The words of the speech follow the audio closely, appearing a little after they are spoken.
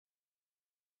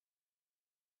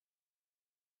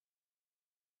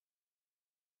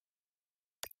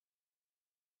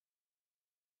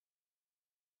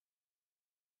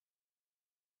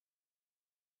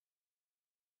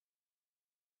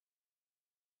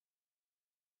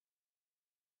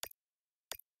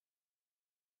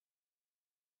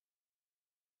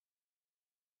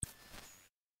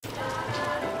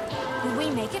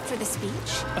excited for the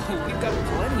speech? Oh, we've got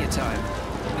plenty of time.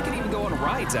 We can even go on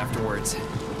rides afterwards.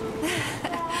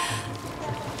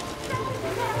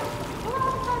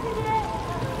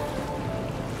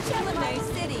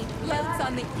 City floats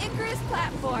on the Icarus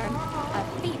platform, a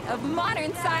feat of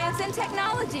modern science and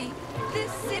technology.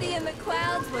 This city in the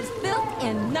clouds was built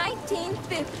in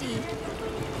 1950.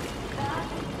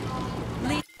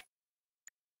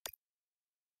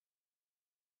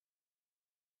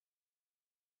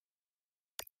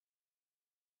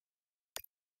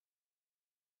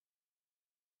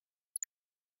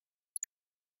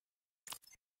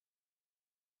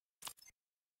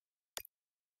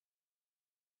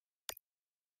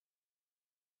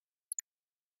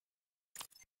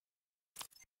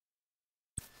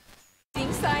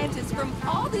 Scientists from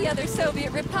all the other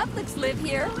Soviet republics live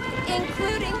here,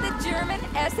 including the German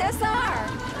SSR.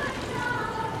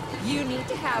 You need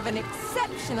to have an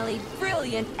exceptionally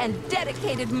brilliant and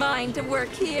dedicated mind to work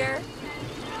here.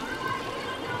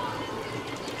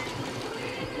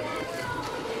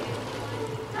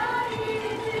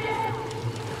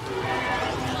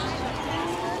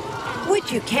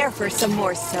 Would you care for some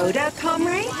more soda,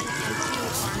 comrade?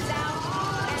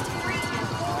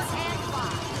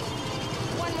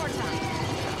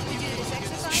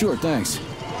 Sure, thanks.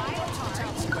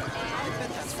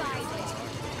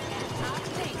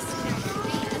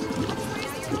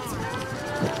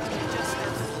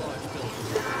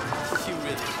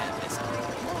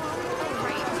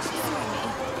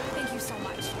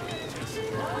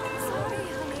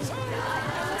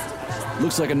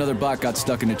 Looks like another bot got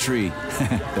stuck in a tree.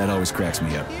 That always cracks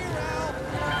me up.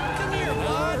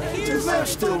 They're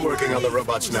still working on the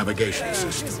robot's navigation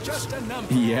system.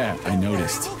 Yeah, I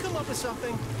noticed.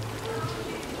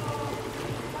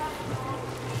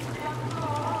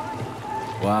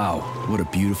 Wow, what a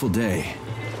beautiful day.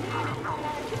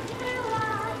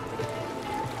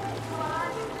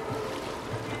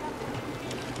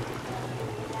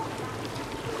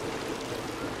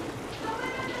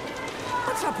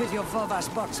 What's up with your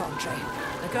Vovas bots, Andre?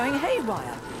 They're going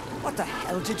haywire. What the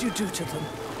hell did you do to them?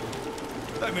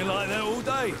 They've been like that all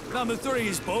day. Number 3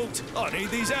 is booked. I need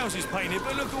these houses painted,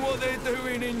 but look at what they're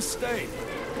doing instead.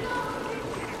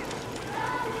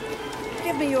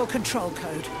 Give me your control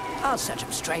code. I'll set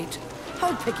them straight.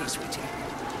 Hold Piggy, sweetie.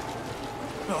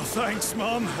 Oh, thanks,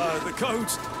 Mum. The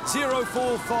code's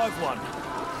 0451.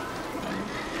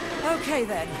 Okay,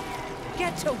 then.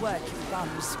 Get to work, you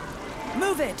bums.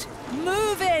 Move it!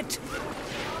 Move it!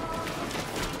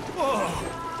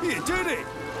 Oh, you did it!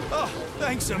 Oh,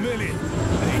 thanks a million.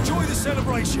 Enjoy the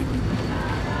celebration.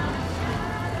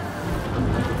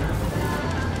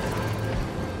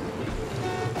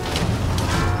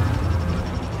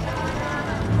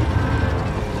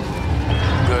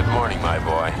 Good morning, my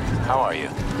boy. How are you?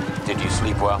 Did you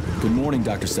sleep well? Good morning,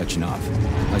 Dr. Sechenov.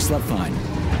 I slept fine.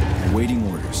 Waiting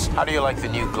orders. How do you like the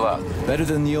new glove? Better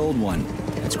than the old one.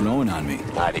 It's growing on me.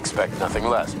 I'd expect nothing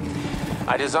less.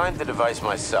 I designed the device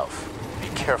myself. Be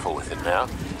careful with it now.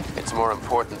 It's more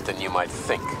important than you might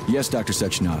think. Yes, Dr.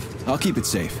 Sechenov. I'll keep it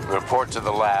safe. Report to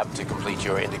the lab to complete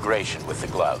your integration with the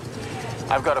glove.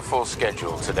 I've got a full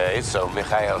schedule today, so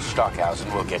Mikhail Stockhausen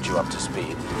will get you up to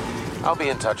speed. I'll be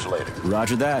in touch later.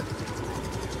 Roger that.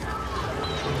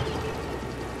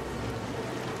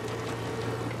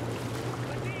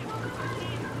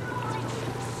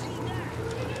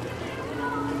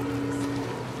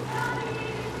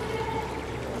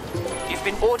 You've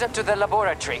been ordered to the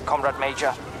laboratory, Comrade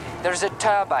Major. There's a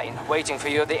turbine waiting for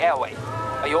you at the airway.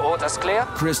 Are your orders clear?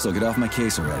 Crystal, get off my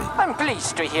case already. I'm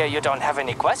pleased to hear you don't have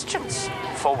any questions,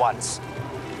 for once.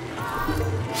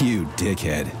 You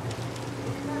dickhead.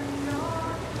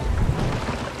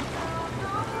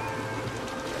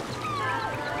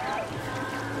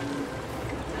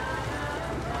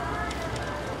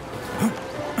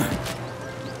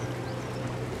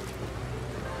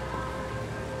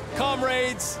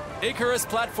 Comrades, Icarus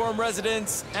platform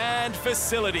residents, and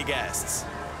facility guests.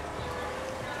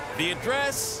 The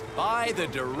address by the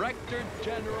Director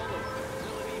General of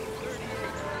Facility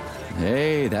 38.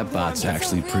 Hey, that bot's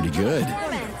actually pretty good.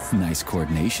 Nice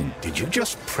coordination. Did you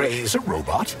just praise a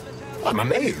robot? I'm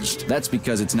amazed. That's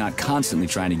because it's not constantly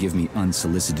trying to give me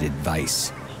unsolicited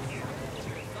advice.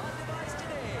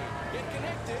 Get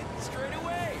connected straight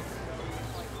away.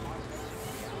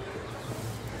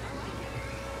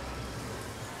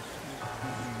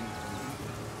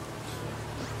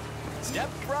 Step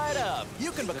right up.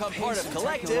 You can become part of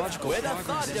Collective with a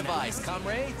thought device,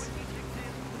 comrades.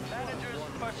 Manager's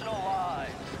personal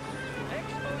lives.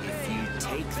 If you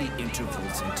take the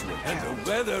intervals into account... And the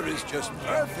weather is just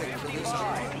perfect for this.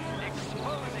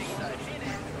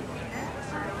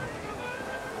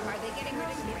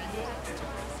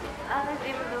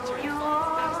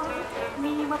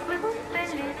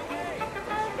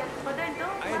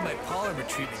 I had my polymer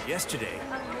treatment yesterday,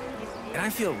 and I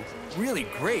feel really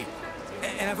great.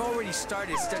 And I've already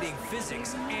started studying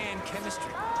physics and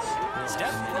chemistry.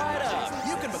 Step right up.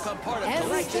 You can become part of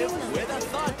Collective with a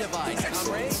thought device,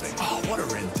 comrades. Oh, what a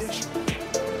rendition.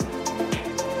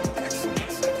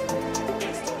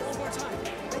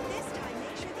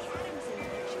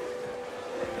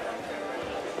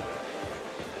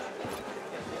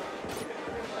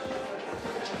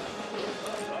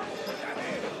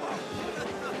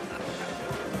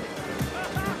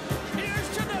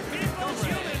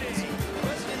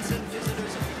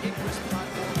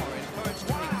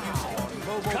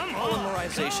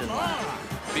 Line.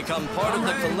 Become part of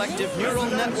the collective neural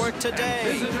network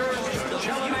today.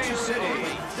 Comrades,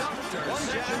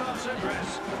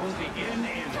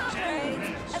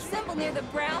 assemble near the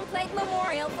Brown Plate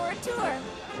Memorial for a tour.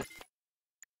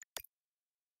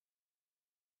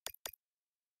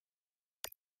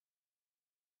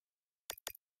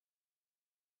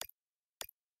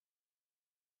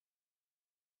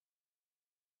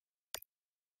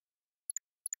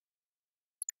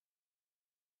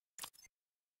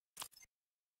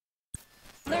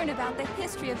 Learn about the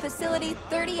history of Facility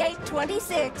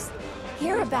 3826.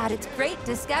 Hear about its great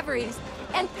discoveries,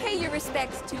 and pay your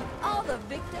respects to all the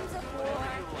victims of war.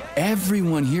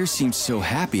 Everyone here seems so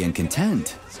happy and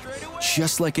content.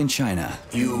 Just like in China.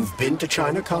 You've been to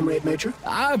China, Comrade Major?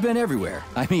 I've been everywhere.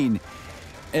 I mean,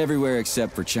 everywhere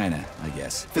except for China, I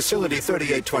guess. Facility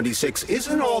 3826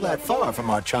 isn't all that far from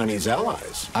our Chinese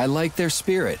allies. I like their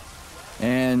spirit.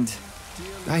 And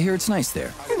I hear it's nice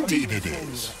there. Indeed it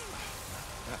is.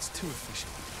 That's too official.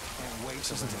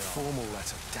 This isn't a formal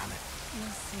letter, damn it.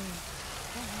 Let's see.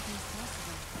 How are these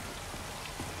possible?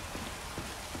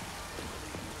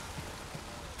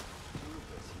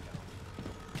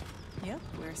 Yep,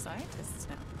 we're scientists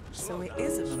now. So it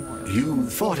is a memorial. You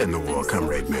fought in the war,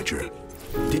 Comrade Major.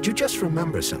 Did you just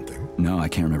remember something? No, I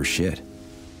can't remember shit.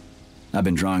 I've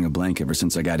been drawing a blank ever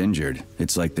since I got injured.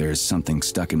 It's like there's something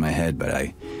stuck in my head, but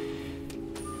I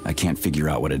can't figure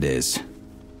out what it is.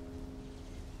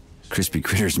 Crispy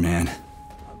critters, man.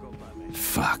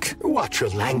 Fuck. Watch your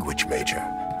language, Major.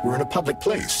 We're in a public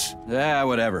place. Yeah,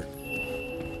 whatever.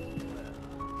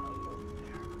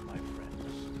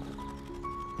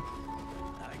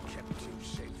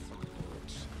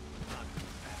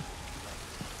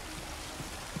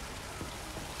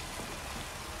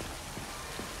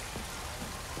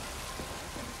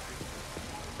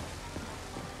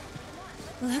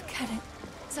 Look at it.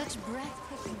 Such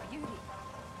breathtaking beauty.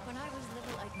 When I was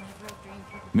little, I'd never have dreamed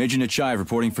people... Major Nechayev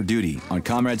reporting for duty on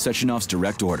Comrade Sechenov's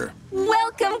direct order.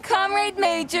 Welcome, Comrade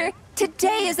Major.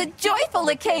 Today is a joyful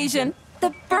occasion.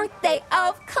 The birthday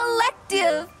of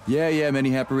Collective. Yeah,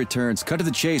 many happy returns. Cut to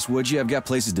the chase, would you? I've got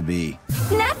places to be.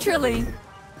 Naturally.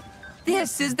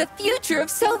 This is the future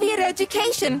of Soviet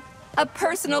education. A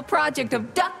personal project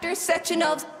of Dr.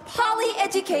 Sechenov's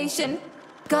Poly-Education.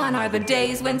 Gone are the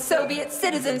days when Soviet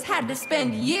citizens had to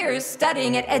spend years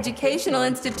studying at educational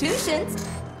institutions.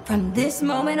 From this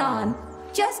moment on,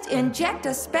 just inject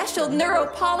a special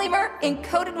neuropolymer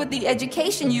encoded with the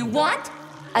education you want,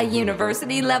 a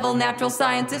university-level natural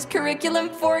sciences curriculum,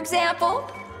 for example,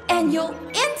 and you'll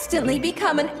instantly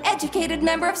become an educated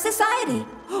member of society.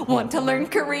 Want to learn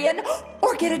Korean,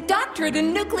 or get a doctorate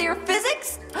in nuclear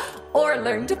physics, or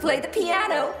learn to play the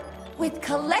piano? With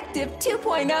Collective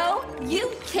 2.0,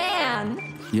 you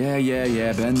can.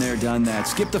 Yeah, been there, done that.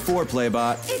 Skip the foreplay,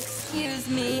 bot. Excuse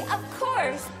me, of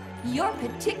course. Your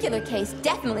particular case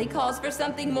definitely calls for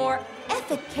something more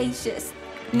efficacious.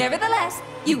 Nevertheless,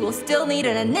 you will still need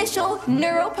an initial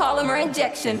neuropolymer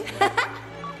injection.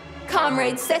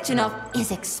 Comrade Sechenov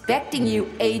is expecting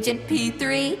you, Agent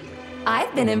P3.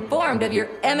 I've been informed of your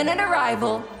imminent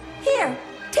arrival. Here,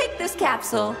 take this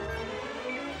capsule.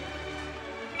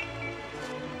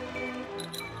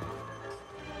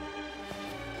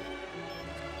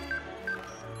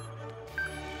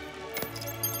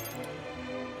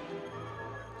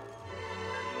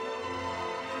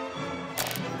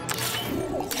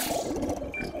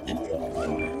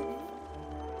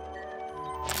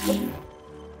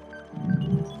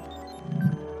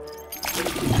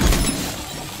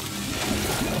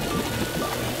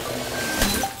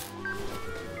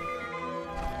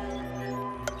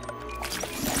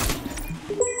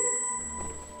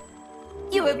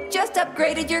 You have just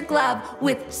upgraded your glove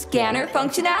with scanner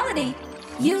functionality.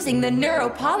 Using the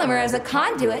neuropolymer as a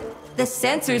conduit, the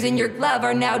sensors in your glove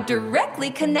are now directly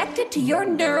connected to your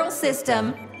neural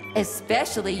system,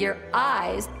 especially your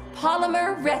eyes'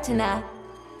 polymer retina.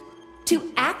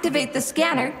 To activate the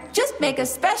scanner, just make a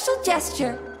special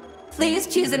gesture. Please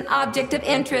choose an object of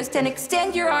interest and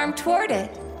extend your arm toward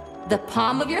it. The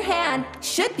palm of your hand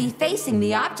should be facing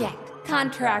the object.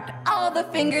 Contract all the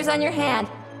fingers on your hand,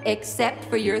 except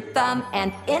for your thumb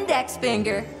and index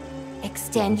finger.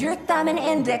 Extend your thumb and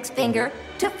index finger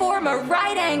to form a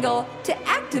right angle to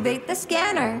activate the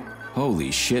scanner.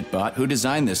 Holy shit, bot. Who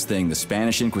designed this thing? The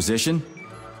Spanish Inquisition?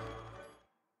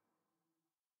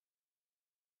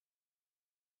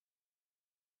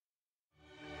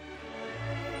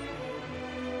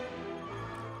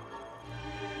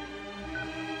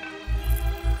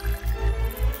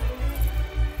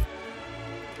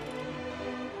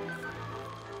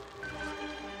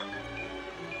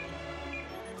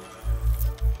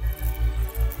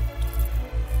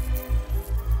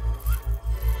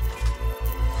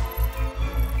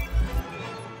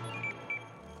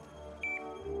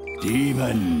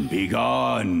 Demon, be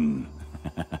gone!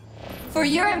 For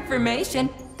your information,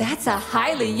 that's a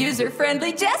highly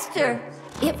user-friendly gesture.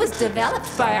 It was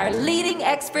developed by our leading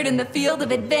expert in the field of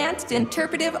advanced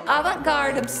interpretive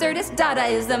avant-garde absurdist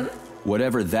Dadaism.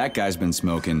 Whatever that guy's been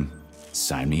smoking,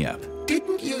 sign me up.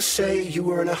 Didn't you say you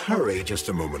were in a hurry just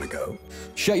a moment ago?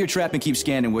 Shut your trap and keep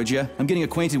scanning, would you? I'm getting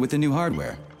acquainted with the new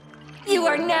hardware. You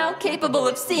are now capable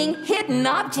of seeing hidden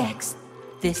objects.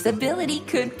 This ability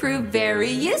could prove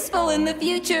very useful in the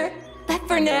future. But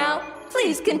for now,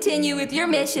 please continue with your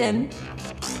mission.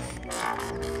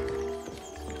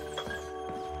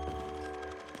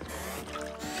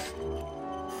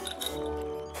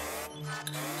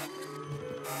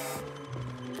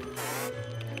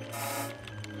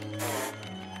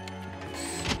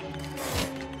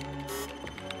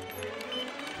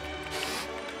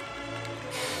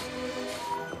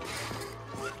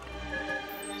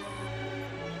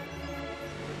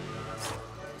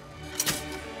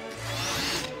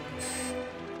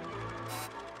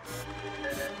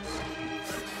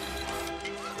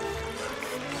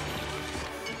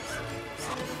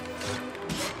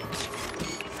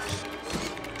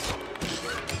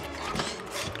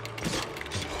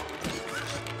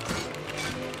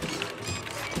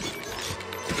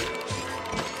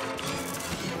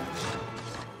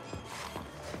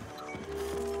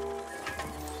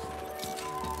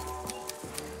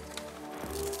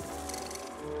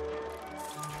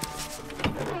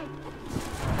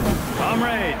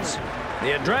 Comrades,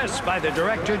 the address by the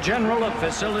Director General of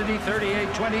Facility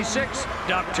 3826,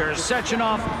 Dr.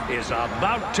 Sechenov, is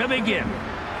about to begin.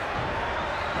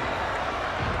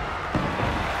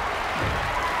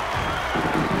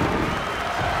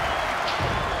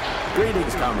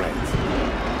 Greetings, comrades.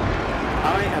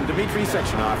 I am Dmitry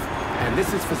Sechenov, and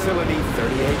this is Facility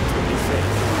 3826.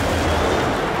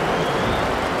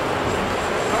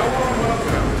 A warm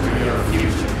welcome to your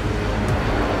future.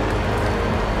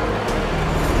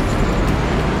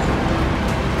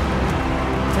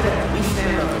 Today, we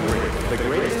stand on the brink of the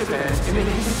greatest event in the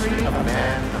history of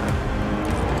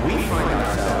mankind. We find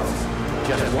ourselves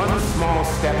just one small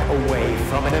step away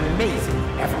from an amazing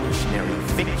evolutionary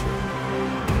victory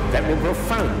that will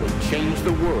profoundly change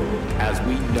the world as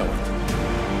we know it.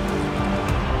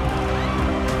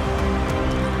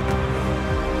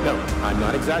 No, I'm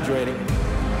not exaggerating.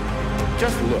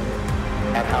 Just look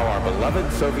at how our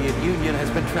beloved Soviet Union has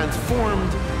been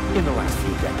transformed in the last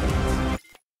few decades.